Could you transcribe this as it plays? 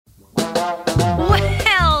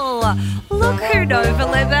Look who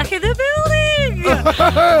Novaland back in the building.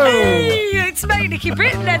 Hey, it's me, Nikki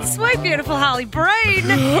Britton, and sweet, beautiful Harley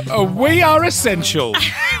Breen. We are essential.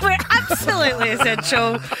 We're absolutely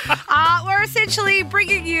essential. We're essentially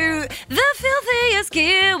bringing you the filthiest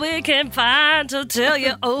gear we can find to tell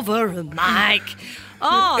you over a mic.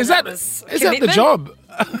 Oh, Is that the job?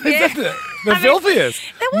 Yeah. Is that the filthiest?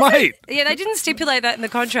 Mate. Yeah, they didn't stipulate that in the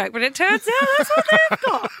contract, but it turns out that's what they've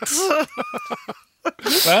got.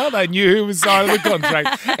 Well, they knew who was signing the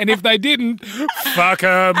contract. And if they didn't, fuck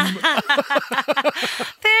them.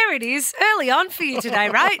 There it is, early on for you today,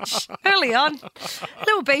 Rach. Early on.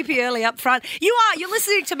 Little beepy early up front. You're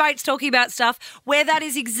listening to Mates Talking About Stuff, where that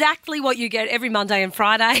is exactly what you get every Monday and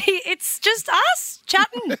Friday. It's just us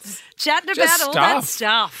chatting about all that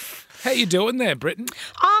stuff. How you doing there, Britton?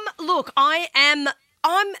 Look, I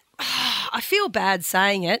feel bad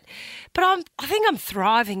saying it, but I think I'm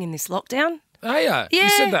thriving in this lockdown. Oh, yeah.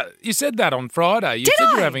 Yeah. You said that on Friday. You Did said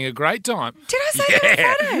I? you're having a great time. Did I say that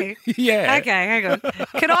on Friday? Yeah. Okay, hang on.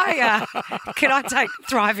 Can I take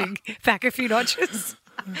thriving back a few notches?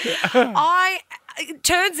 It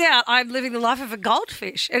turns out I'm living the life of a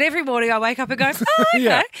goldfish, and every morning I wake up and go, oh, okay.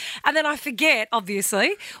 Yeah. And then I forget,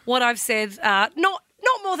 obviously, what I've said not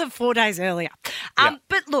more than 4 days earlier. Yeah.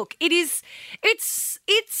 But look, it's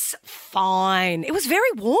fine. It was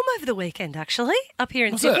very warm over the weekend, actually, up here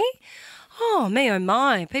in Was Sydney. it? Oh, me oh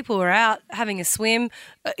my. People were out having a swim.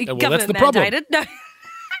 well, Government that's the problem. mandated. No.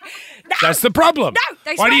 That's the problem. No,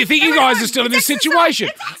 they Why do you sprayed think you them at guys home. are still in It's this exercise. situation?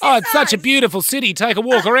 It's Oh, it's such a exercise. beautiful city. Take a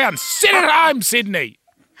walk around. Sit at home, Sydney.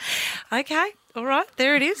 Okay, all right,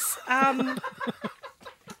 there it is.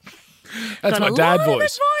 That's my got dad a lot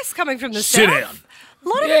voice. of advice coming from the Sit south. down. A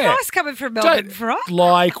lot of Yeah. advice coming from Melbourne Don't- for us.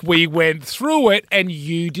 Like we went through it and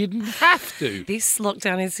you didn't have to. This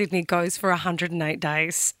lockdown in Sydney goes for 108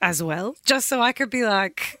 days as well, just so I could be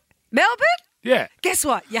like, Melbourne, Yeah. guess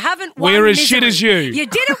what? You haven't won We're as misery. shit as you. You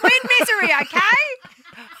didn't win misery,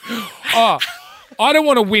 okay? Oh, I don't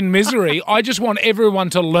want to win misery. I just want everyone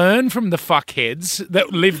to learn from the fuckheads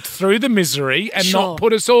that lived through the misery and Sure. not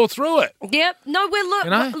put us all through it. Yep. No, we're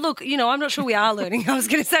know? look, I'm not sure we are learning. I was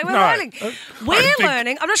going to say we're No. learning. I We're think-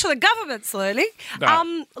 learning. I'm not sure the government's learning.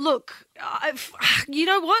 No. Look, you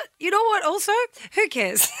know what? You know what also? Who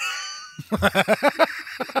cares?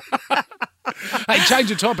 Hey, change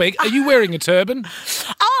the topic. Are you wearing a turban?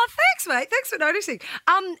 Oh, thanks, mate. Thanks for noticing.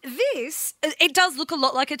 It does look a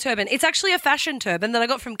lot like a turban. It's actually a fashion turban that I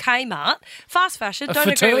got from Kmart. Fast fashion. Don't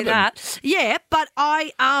agree with turban? that. Yeah, but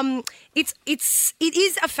it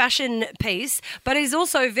is a fashion piece, but it's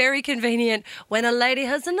also very convenient when a lady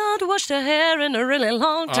has not washed her hair in a really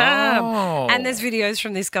long time. Oh. And there's videos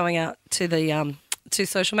from this going out to the to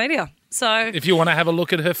social media. So If you want to have a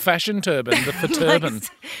look at her fashion turban, the turban.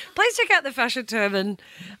 please check out the fashion turban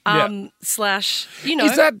Yeah. slash,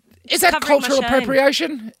 Is that covering my cultural shame.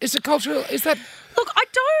 appropriation? Is it cultural? Is that... Look, I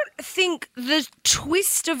don't think the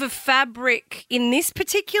twist of a fabric in this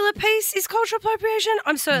particular piece is cultural appropriation.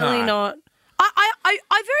 I'm certainly No. not. I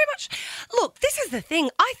very much look. This is the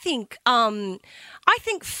thing. I think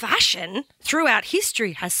fashion throughout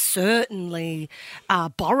history has certainly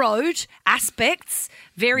borrowed aspects,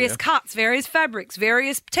 various cuts, various fabrics,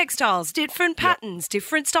 various textiles, different patterns,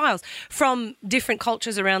 different styles from different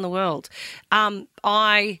cultures around the world.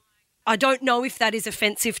 I don't know if that is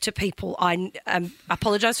offensive to people. I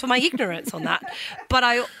apologise for my ignorance on that. But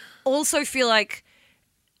I also feel like,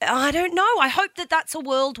 I don't know. I hope that that's a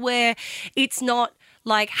world where it's not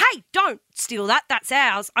like, hey, don't steal that. That's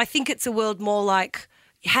ours. I think it's a world more like,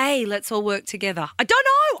 hey, let's all work together. I don't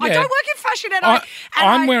know. I Yeah. don't work in fashion and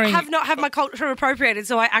I have not had my culture appropriated,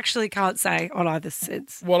 so I actually can't say on either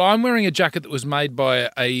sense. Well, I'm wearing a jacket that was made by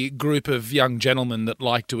a group of young gentlemen that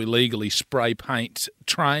like to illegally spray paint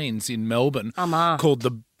trains in Melbourne called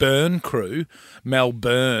the Burn Crew,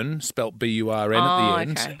 Melbourne, spelt B-U-R-N at the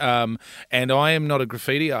end. okay. And I am not a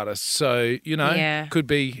graffiti artist, so, Yeah. could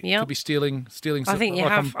be stealing I think you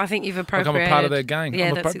like have. I think you've appropriated. I'm a part of their gang. Yeah,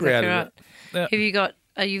 I'm that's appropriated exactly right. it. Yeah.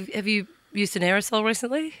 Have you used an aerosol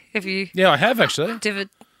recently? Have you? Yeah, I have actually. Do you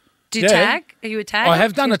Yeah. tag? Are you a tag? I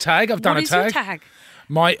have done a tag. I've done What a is your tag. tag?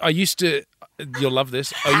 I used to. You'll love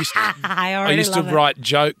this. I I already used to love it. write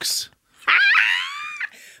jokes.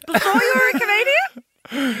 Before you were a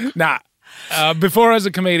comedian? Nah. Before I was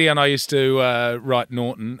a comedian, I used to write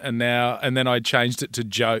Norton, and then I changed it to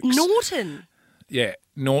jokes. Norton. Yeah,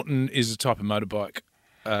 Norton is a type of motorbike.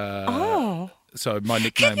 So my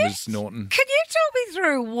nickname was Norton. Can you talk me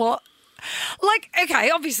through what? Like, okay,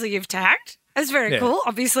 obviously you've tagged. It's very cool.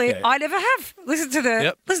 Obviously, I never have. Listen to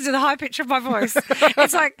the high pitch of my voice.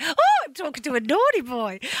 It's like, I'm talking to a naughty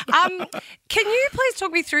boy. Can you please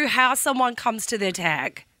talk me through how someone comes to their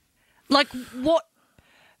tag? Like what?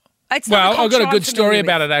 I've got a good story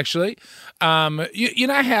about it actually. You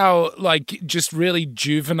know how like just really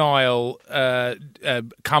juvenile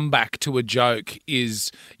comeback to a joke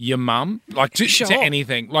is your mum, like to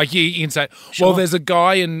anything. Like you can say, well, there's a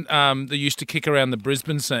guy that used to kick around the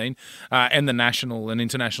Brisbane scene and the national and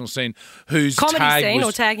international scene whose comedy tag scene was,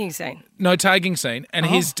 or tagging scene? No, tagging scene, and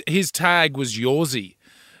his tag was Yorsey.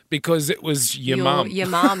 Because it was your mum. Your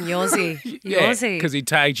mum, Yorsey. Yeah, because he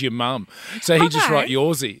tagged your mum. So he just wrote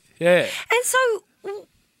Yorsey. Yeah. And so,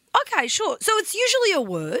 okay, sure. So it's usually a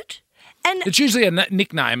word. And it's usually a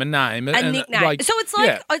nickname, a name. A nickname. Like, so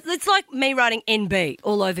it's like me writing NB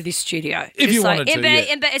all over this studio. If just you wanted to,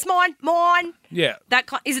 NB, it's mine. Yeah.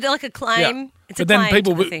 Is it like a claim? Yeah. It's a but claim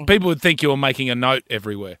then people would think you were making a note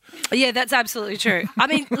everywhere. Yeah, that's absolutely true. I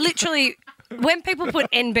mean, literally... When people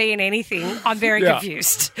put NB in anything, I'm very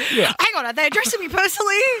confused. Yeah. Hang on, are they addressing me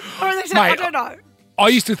personally? Or are they saying, I don't know. I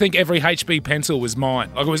used to think every HB pencil was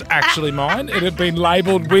mine. Like it was actually mine. It had been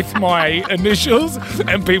labelled with my initials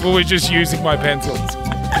and people were just using my pencils.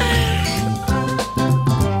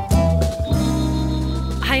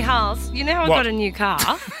 Hey, Hals, you know how I got a new car?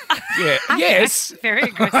 Yeah. Yes. Very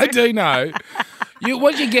aggressive. I do know.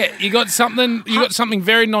 What you get? You got something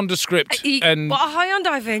very nondescript. A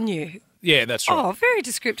Hyundai Venue. Yeah, that's right. Oh, very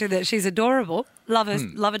descriptive that she's adorable. Love her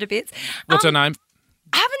to bits. What's her name?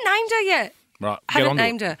 I haven't named her yet. Right, haven't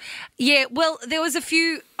named her. Yeah, well, there was a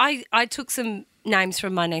few. I took some names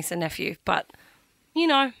from my niece and nephew, but, you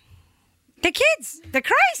know, they're kids. They're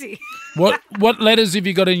crazy. What letters have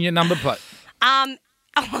you got in your number plate?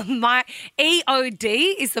 My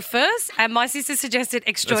EOD is the first, and my sister suggested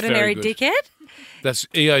extraordinary dickhead. That's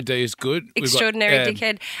EOD is good. Extraordinary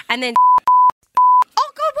dickhead. And then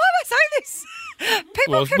oh God, why am I saying this?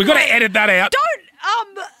 We've got to edit that out. Don't.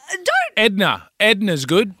 Edna. Edna's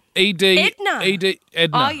good. Edna. Edna.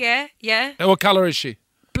 Oh yeah. And what colour is she?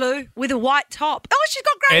 Blue with a white top. Oh, she's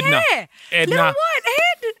got grey hair. Edna. Little white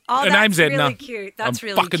head. Oh, her name's Edna. Really cute. That's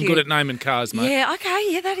really cute. I'm fucking good at naming cars, mate. Yeah, okay.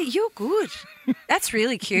 Yeah, you're good. That's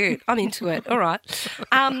really cute. I'm into it. All right.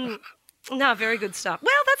 No, very good stuff.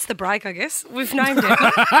 Well, that's the break, I guess. We've named it.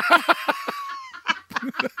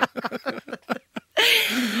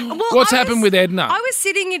 What's happened with Edna? I was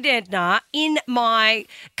sitting in Edna in my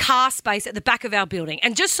car space at the back of our building.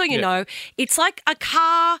 And just so you know, it's like a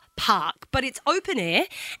car park, but it's open air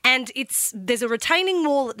and there's a retaining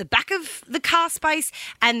wall at the back of the car space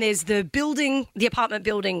and there's the apartment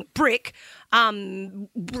building brick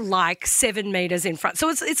like 7 metres in front. So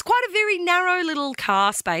it's quite a very narrow little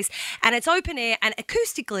car space and it's open air and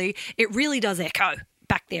acoustically it really does echo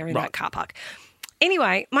back there in that car park.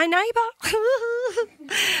 Anyway, my neighbour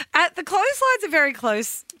the clotheslines are very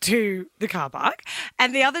close to the car park.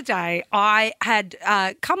 And the other day I had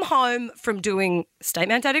come home from doing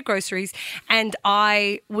state-mandated groceries and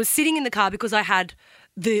I was sitting in the car because I had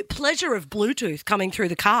the pleasure of Bluetooth coming through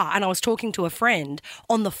the car and I was talking to a friend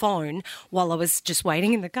on the phone while I was just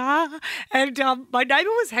waiting in the car and my neighbour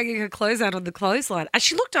was hanging her clothes out on the clothesline and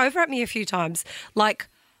she looked over at me a few times like,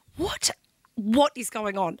 what is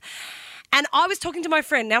going on? And I was talking to my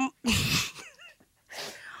friend. Now,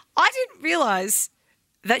 I didn't realise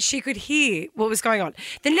that she could hear what was going on.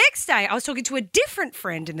 The next day, I was talking to a different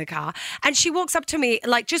friend in the car and she walks up to me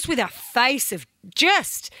like just with a face of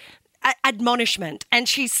just admonishment. And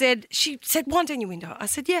she said, wind down your window. I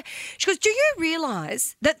said, yeah. She goes, do you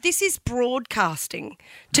realise that this is broadcasting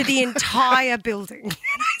to the entire building? And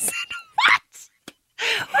I said, what?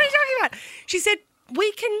 What are you talking about? She said,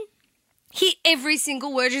 we can hear every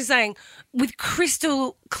single word you're saying with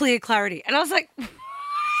crystal clear clarity. And I was like,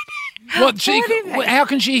 how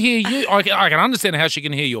can she hear you? I can understand how she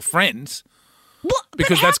can hear your friends.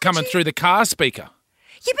 Because that's coming through the car speaker.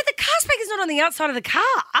 Yeah, but the car speaker's not on the outside of the car.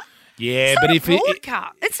 Yeah, but if it's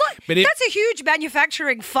like that's a huge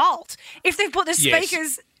manufacturing fault if they've put the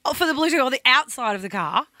speakers for the Bluetooth on the outside of the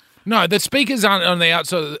car. No, the speakers aren't on the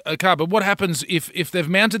outside of the car, but what happens if they've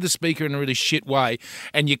mounted the speaker in a really shit way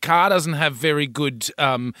and your car doesn't have very good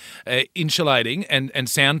insulating and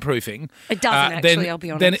soundproofing? It doesn't actually, I'll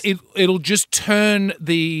be honest. honest. Then it'll just turn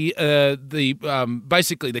the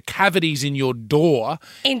basically the cavities in your door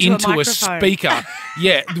into a speaker.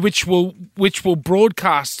 Yeah, which will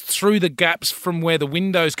broadcast through the gaps from where the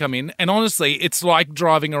windows come in. And honestly, it's like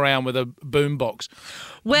driving around with a boombox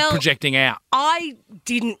projecting out. I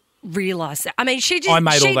didn't realise that. I mean, I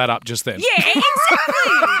made all that up just then. Yeah,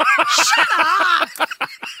 exactly. Shut up.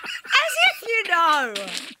 As if you know.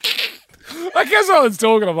 I guess I was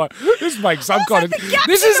talking. I'm like, this makes some kind of.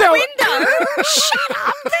 This is how. Window. Shut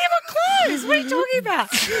up! They were closed. What are you talking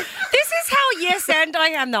about? This is how yes and I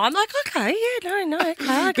am though. I'm like, okay, yeah, no,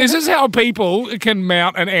 okay. This is how people can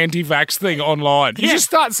mount an anti-vax thing online. You just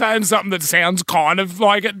start saying something that sounds kind of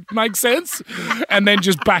like it makes sense, and then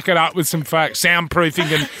just back it up with some facts,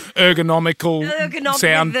 soundproofing and ergonomical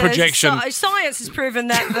sound projection. Science has proven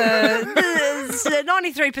that the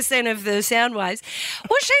 93% of the sound waves.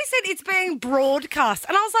 Well, she said it's being broadcast,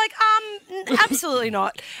 and I was like, absolutely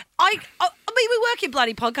not. I mean, we work in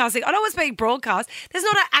bloody podcasting. I know it's being broadcast. There's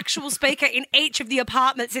not an actual speaker in each of the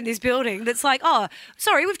apartments in this building that's like, oh,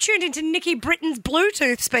 sorry, we've tuned into Nikki Britton's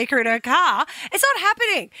Bluetooth speaker in her car. It's not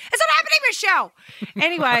happening. It's not happening, Michelle.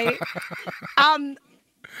 Anyway,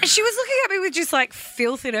 she was looking at me with just like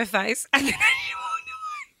filth in her face, and then she walked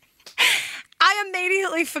away. I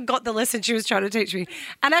immediately forgot the lesson she was trying to teach me.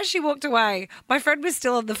 And as she walked away, my friend was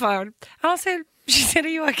still on the phone. And she said, are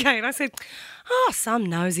you okay? And I said, oh, some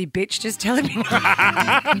nosy bitch just telling me.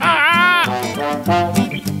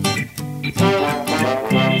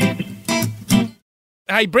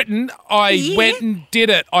 Hey, Britton, I went and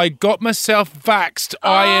did it. I got myself vaxxed.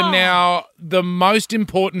 I am now the most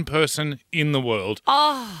important person in the world.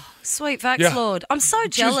 Oh, sweet vax Lord. I'm so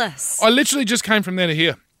jealous. I literally just came from there to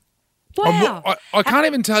here. Wow. I can't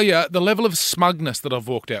even tell you the level of smugness that I've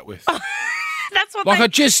walked out with. That's what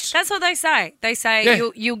that's what they say. They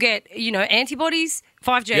say you'll get, antibodies,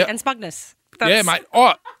 5G and smugness. Yeah, mate.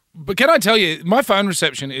 Oh, but can I tell you, my phone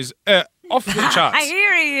reception is off the charts.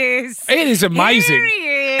 Here he is. It is amazing. Here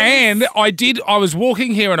he is. And I was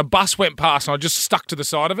walking here and a bus went past and I just stuck to the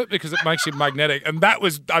side of it because it makes you magnetic. And that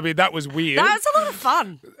was weird. That's a lot of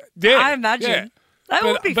fun. Yeah. I imagine. Yeah. That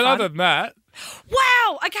would be fun. But other than that.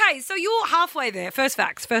 Wow. Okay, so you're halfway there. First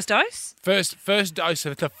vax, first dose? First dose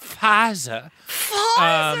of the Pfizer.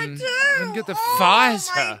 Pfizer too. And get the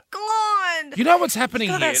Pfizer. Oh, my God. You know what's happening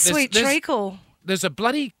got here? That sweet treacle. There's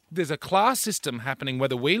a class system happening,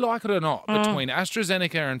 whether we like it or not, between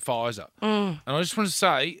AstraZeneca and Pfizer. And I just want to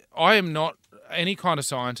say, I am not any kind of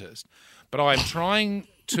scientist, but I am trying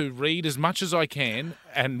to read as much as I can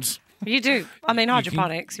and... You do. I mean,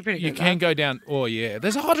 hydroponics. You're pretty good. You can go down... Oh, yeah.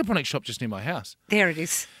 There's a hydroponic shop just near my house. There it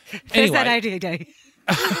is. There's that ADD.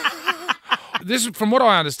 This, from what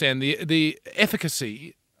I understand, the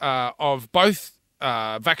efficacy of both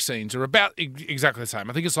vaccines are about exactly the same.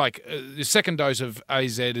 I think it's like the second dose of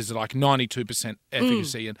AZ is like 92%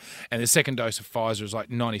 efficacy and the second dose of Pfizer is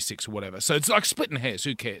like 96 or whatever. So it's like splitting hairs.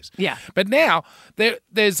 Who cares? Yeah. But now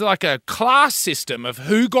there's like a class system of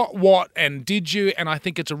who got what and did you, and I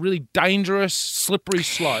think it's a really dangerous, slippery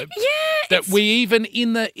slope. Yeah. That we even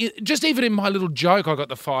even in my little joke, I got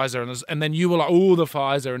the Pfizer and then you were like, oh, the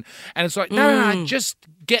Pfizer. And it's like, no, just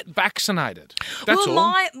get vaccinated. That's all.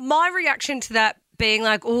 My reaction to that being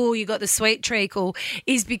like, oh, you got the sweet treacle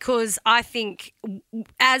is because I think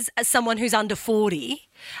as someone who's under 40,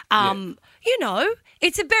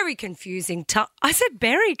 it's a very confusing I said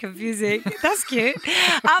very confusing. That's cute.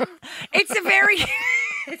 It's a very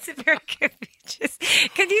confusing.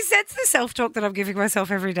 Can you sense the self-talk that I'm giving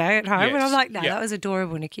myself every day at home? Yes. And I'm like, no, that was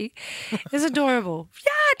adorable, Nikki. It was adorable.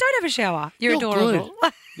 Yeah, don't have a shower. You're adorable.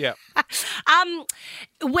 Good. Yeah.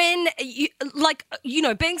 When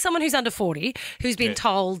being someone who's under 40, who's been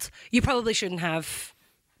told you probably shouldn't have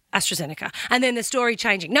AstraZeneca, and then the story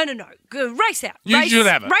changing. No, go, race out. You should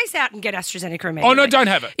have it. Race out and get AstraZeneca immediately. Oh, no, don't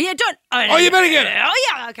have it. Yeah, don't. Oh, you better get it.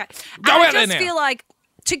 Oh, yeah, okay. Go out there now. I just feel like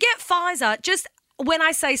to get Pfizer, just when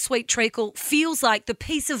I say sweet treacle, feels like the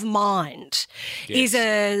peace of mind is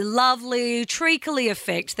a lovely treacly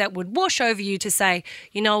effect that would wash over you to say,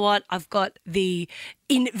 you know what, I've got the,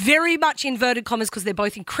 in very much inverted commas because they're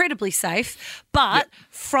both incredibly safe, but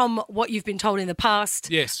from what you've been told in the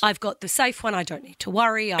past, I've got the safe one, I don't need to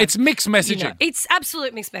worry. It's mixed messaging. It's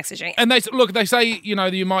absolute mixed messaging. And they say,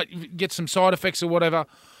 you might get some side effects or whatever.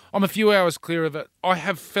 I'm a few hours clear of it. I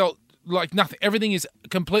have felt like nothing. Everything is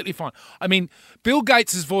completely fine. I mean, Bill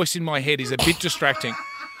Gates' voice in my head is a bit distracting.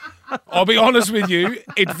 I'll be honest with you.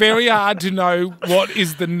 It's very hard to know what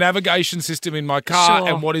is the navigation system in my car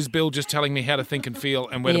and what is Bill just telling me how to think and feel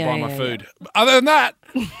and where to buy my food. Other than that,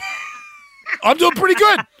 I'm doing pretty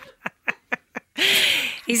good.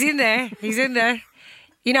 He's in there.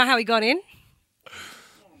 You know how he got in?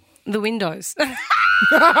 The windows.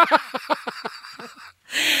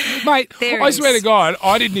 Mate, I swear to God,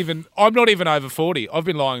 I'm not even over 40. I've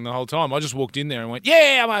been lying the whole time. I just walked in there and went,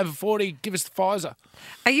 yeah, I'm over 40. Give us the Pfizer.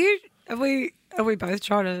 Are we both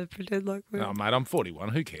trying to pretend like we're... No, mate, I'm 41.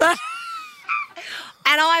 Who cares? And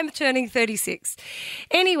I'm turning 36.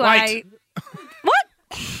 Anyway. Wait. What?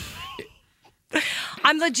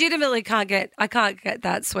 I'm legitimately can't get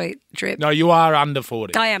that sweet drip. No, you are under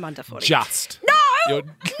 40. I am under 40. Just. No! No!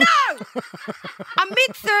 I'm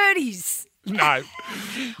mid-30s. No.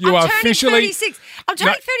 You are officially... 36. I'm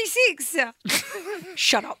turning 36.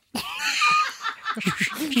 Shut up.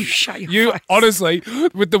 You shut your face. Honestly,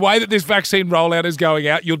 with the way that this vaccine rollout is going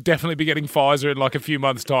out, you'll definitely be getting Pfizer in like a few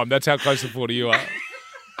months' time. That's how close to 40 you are.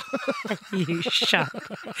 You shut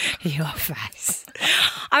your face.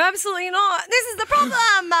 I'm absolutely not. This is the problem.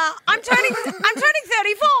 I'm turning 34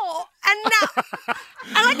 and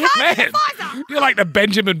I can't get Pfizer. You're like the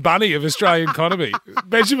Benjamin Bunny of Australian economy.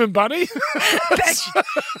 Benjamin Bunny?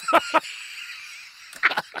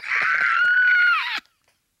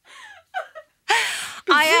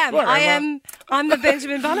 I am. I'm the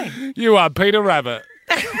Benjamin Bunny. You are Peter Rabbit.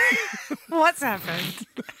 What's happened?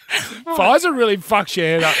 Pfizer really fucks your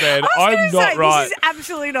head up, man. I'm not right. This is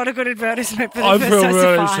absolutely not a good advertisement for the first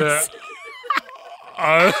dose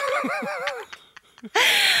of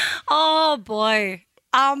Oh, boy.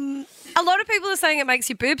 A lot of people are saying it makes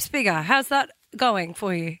your boobs bigger. How's that going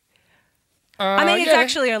for you? I mean, it's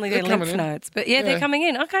actually only their lymph nodes, but they're coming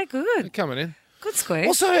in. Okay, good. They're coming in. Good squeeze.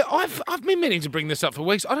 Also, I've been meaning to bring this up for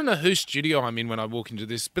weeks. I don't know whose studio I'm in when I walk into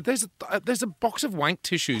this, but there's a box of wank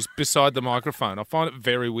tissues beside the microphone. I find it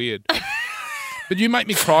very weird. But you make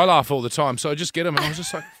me cry laugh all the time, so I just get them, and I was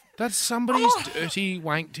just like, that's somebody's dirty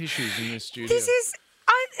wank tissues in this studio. It is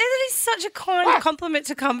such a kind compliment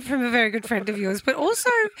to come from a very good friend of yours, but also,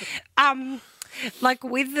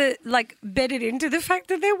 bedded into the fact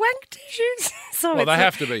that they're wank tissues. So they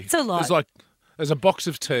have to be. It's a lot. There's a box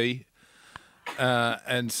of tea.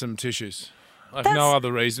 And some tissues. No other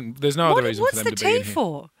reason. There's no other reason for them to be in here. What's the tea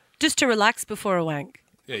for? Just to relax before a wank?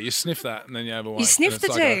 Yeah, you sniff that and then you have a wank. You sniff the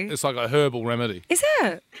tea? It's like a herbal remedy. Is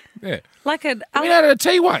it? Yeah. Like a... We had a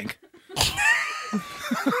tea wank.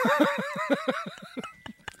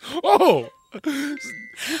 Oh!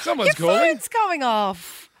 Someone's calling. Your phone's going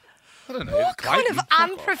off. I don't know. What kind of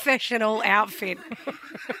unprofessional outfit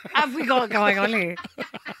have we got going on here?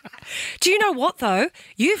 Do you know what, though?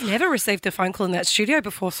 You've never received a phone call in that studio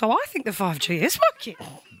before, so I think the 5G is working.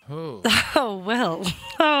 Oh, well.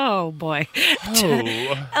 Oh, boy.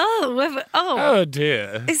 Oh,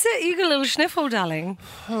 dear. Is it? You got a little sniffle, darling?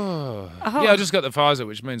 Yeah, I just got the Pfizer,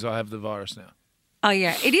 which means I have the virus now. Oh,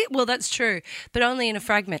 yeah. It is. Well, that's true, but only in a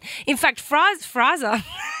fragment. In fact, fries are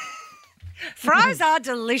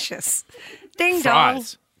delicious. Ding dong.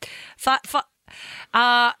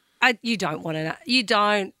 You don't want to. You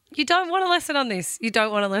don't want a lesson on this. You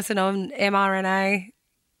don't want a lesson on mRNA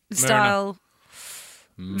style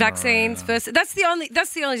vaccines versus. That's the only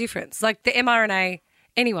difference. Like the mRNA.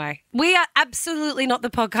 Anyway, we are absolutely not the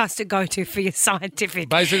podcast to go to for your scientific.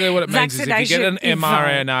 Basically, what it means is if you get an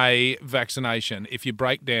mRNA vaccination, if you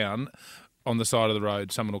break down on the side of the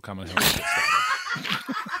road, someone will come and help you.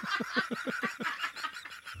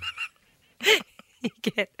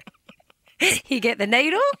 You get the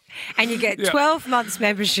needle and you get 12 months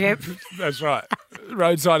membership. That's right.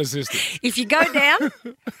 Roadside assistance. If you go down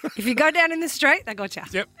in the street, they got you.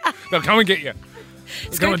 Yep. They'll come and get you.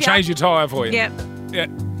 They'll come and change your tyre for you. Yep. Yeah.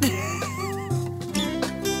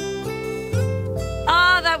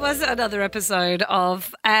 That was another episode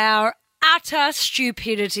of our utter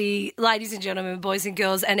stupidity. Ladies and gentlemen, boys and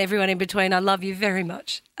girls, and everyone in between, I love you very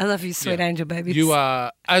much. I love you, sweet angel babies. You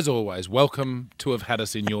are, as always, welcome to have had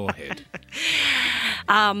us in your head.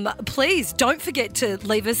 Please don't forget to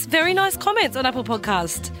leave us very nice comments on Apple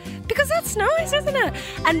Podcast because that's nice, isn't it?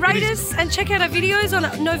 And rate us and check out our videos on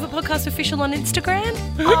Nova Podcast Official on Instagram.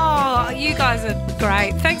 Oh, you guys are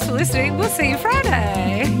great. Thanks for listening. We'll see you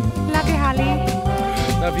Friday. Love you, Holly.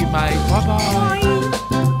 Love you, mate. Bye-bye. Bye.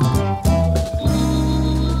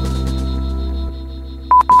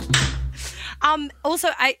 Also,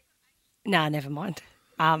 never mind.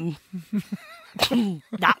 Nah,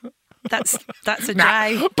 that's a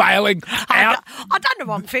J. Bailing out. I done the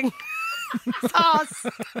wrong thing.